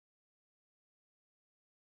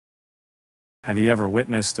Have you ever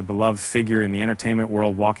witnessed a beloved figure in the entertainment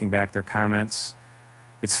world walking back their comments?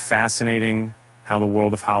 It's fascinating how the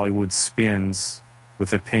world of Hollywood spins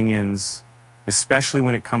with opinions, especially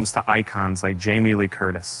when it comes to icons like Jamie Lee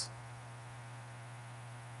Curtis.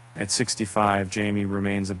 At 65, Jamie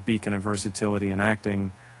remains a beacon of versatility in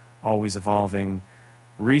acting, always evolving.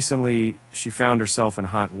 Recently, she found herself in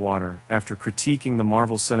hot water after critiquing the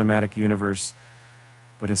Marvel Cinematic Universe,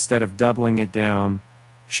 but instead of doubling it down,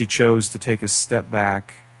 she chose to take a step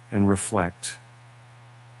back and reflect.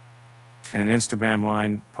 In an Instagram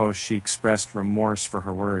line post, she expressed remorse for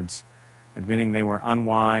her words. Admitting they were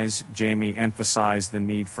unwise, Jamie emphasized the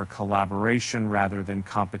need for collaboration rather than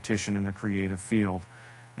competition in the creative field.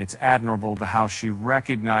 It's admirable how she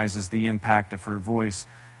recognizes the impact of her voice,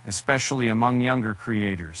 especially among younger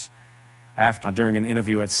creators. During an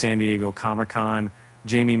interview at San Diego Comic-Con,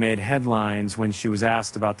 Jamie made headlines when she was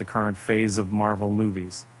asked about the current phase of Marvel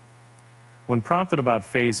movies. When prompted about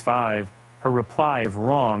Phase 5, her reply of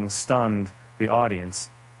wrong stunned the audience.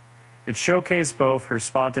 It showcased both her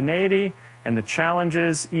spontaneity and the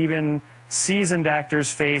challenges even seasoned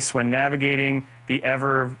actors face when navigating the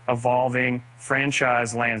ever-evolving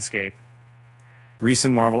franchise landscape.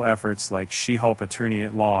 Recent Marvel efforts like She-Hulk Attorney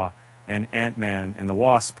at Law and Ant-Man and the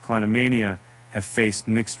Wasp: Quantumania have faced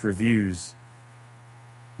mixed reviews.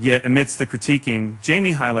 Yet amidst the critiquing,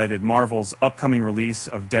 Jamie highlighted Marvel's upcoming release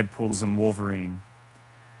of Deadpool and Wolverine.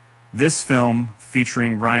 This film,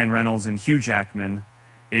 featuring Ryan Reynolds and Hugh Jackman,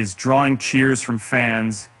 is drawing cheers from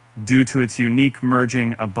fans due to its unique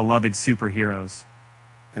merging of beloved superheroes.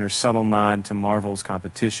 In her subtle nod to Marvel's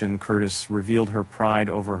competition, Curtis revealed her pride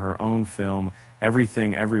over her own film,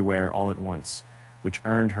 Everything Everywhere All at Once, which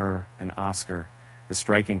earned her an Oscar. The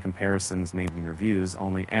striking comparisons made in reviews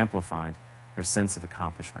only amplified her sense of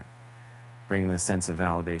accomplishment, bringing a sense of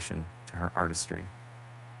validation to her artistry.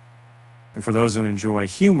 And for those who enjoy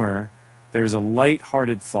humor, there's a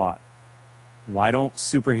light-hearted thought. Why don't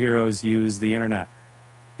superheroes use the internet?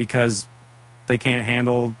 Because they can't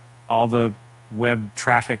handle all the web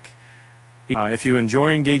traffic. If you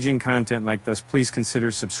enjoy engaging content like this, please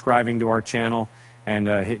consider subscribing to our channel and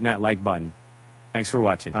hitting that like button. Thanks for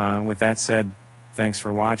watching. With that said, thanks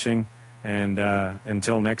for watching, and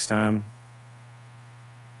until next time,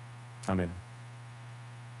 I'm in.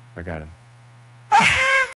 I got it.